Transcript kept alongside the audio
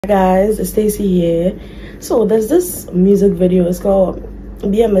Hi guys, it's Stacy here. So there's this music video. It's called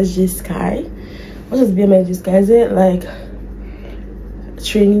BMSG SKY. What is BMSG SKY? Is it like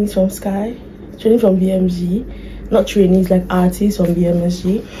trainees from Sky? Trainees from BMG? Not trainees, like artists from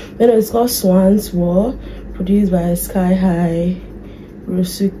BMSG. Then it's called Swan, produced by Sky High,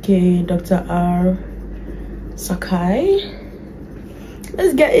 Ryosuke, Dr.R, Sakai.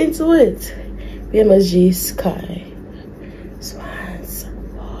 Let's get into it. BMSG SKY. Swans.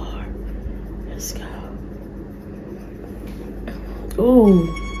 Let's go. Ooh.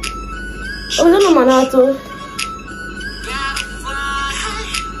 Oh, is that no Manato?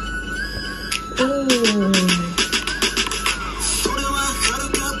 Ooh.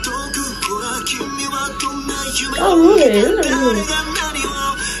 Oh, really? Wait.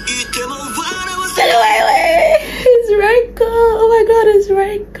 It's Reiko. Oh my god, it's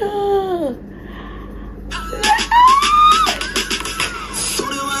Reiko.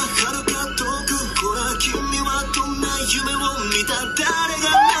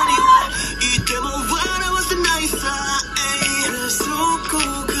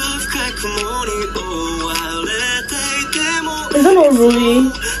 Is that not Ruby?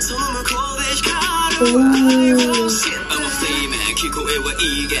 Ooh.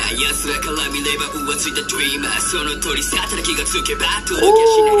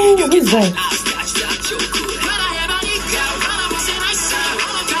 What is that?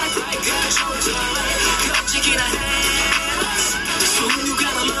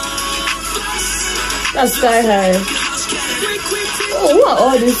 That's Sky High. Oh, what are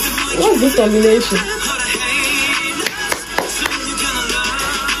all this? What's this combination?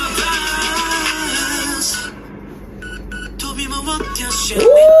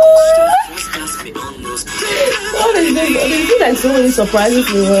 What is this? This is like so many surprises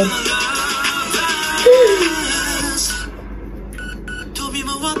we want.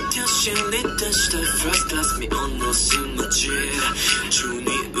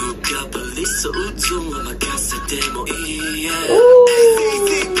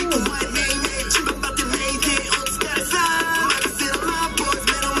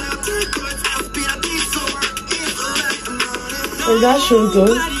 Oh, that's so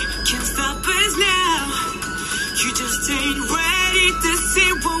good.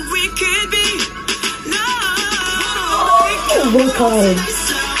 Vocal.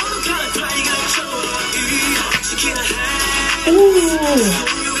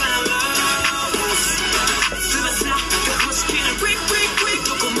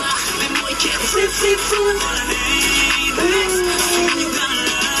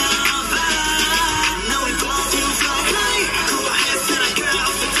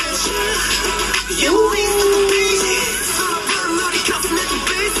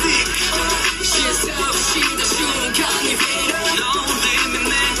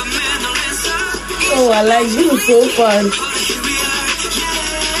 Oh, I like this. Is so fun.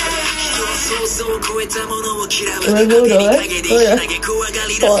 Wait, hold on.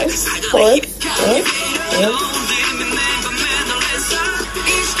 Pause.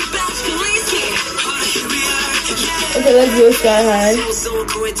 Okay, let's go Sky High.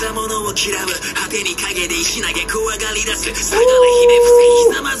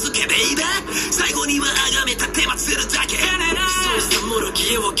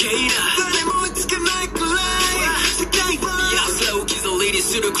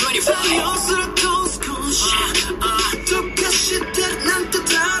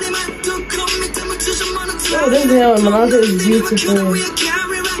 Oh, this hair on Manato is beautiful.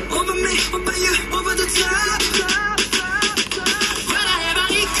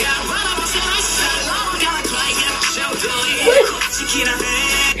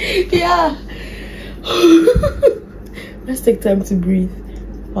 Yeah. Let's take time to breathe.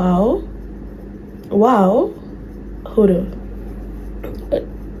 Wow. Hold on.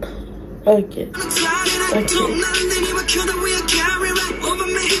 Okay.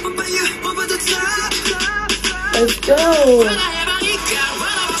 Let's go.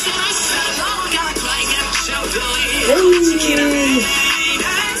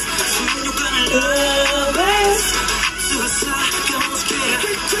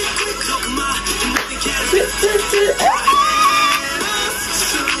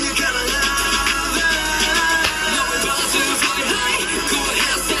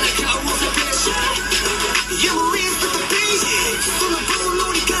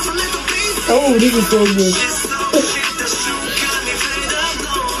 Oh, this is so good.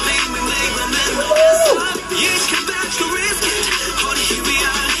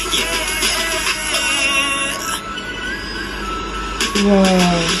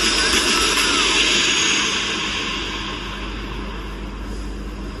 Wow.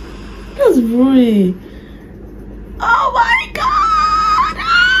 was really. Oh my god!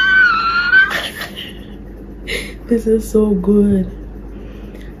 This is so good.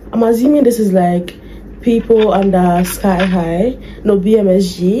 I'm assuming this is like people under Sky High, no,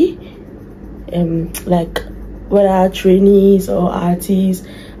 BMSG, like whether trainees or artists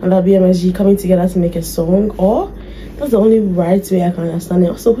under BMSG coming together to make a song, or that's the only right way I can understand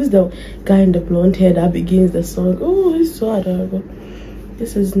it. So who's the guy in the blonde hair that begins the song? Oh, it's so adorable.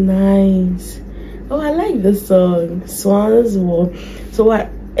 This is nice. Oh, I like this song, Swan as well. So what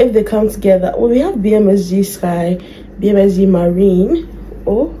if they come together? Well, we have BMSG Sky, BMSG Marine,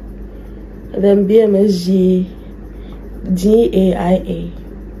 oh, and then BMSG GAIA.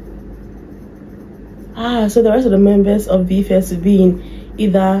 So the rest of the members of BFS will be in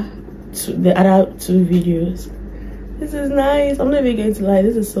either the other two videos. This is nice. I'm not even going to lie,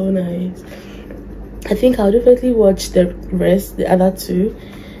 this is so nice. I think I'll definitely watch the rest, the other two.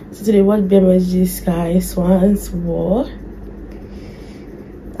 So today watch BMSG Sky, Swan's War.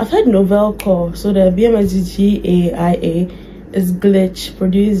 I've heard Novel Core, so the BMSG GAIA is Glitch,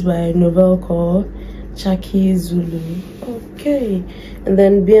 produced by Novel Core, Chaki Zulu. Okay, and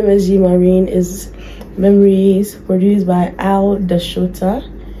then BMSG Marine is Memories, produced by Al Dashota,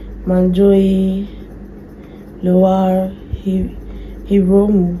 Manjoy, Loar,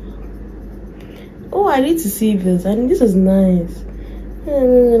 Hiromu. Oh, I need to see this. I think this is nice.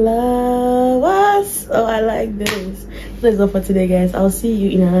 Love us. Oh, I like this. That's all for today, guys. I'll see you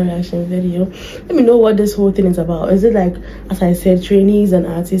in another reaction video. Let me know what this whole thing is about. Is it like, as I said, trainees and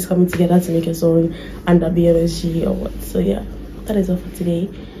artists coming together to make a song under BMSG or what? So yeah, that is all for today.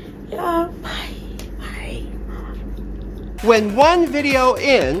 Yeah, bye. When one video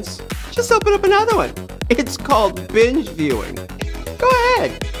ends, just open up another one. It's called binge viewing. Go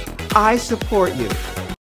ahead. I support you.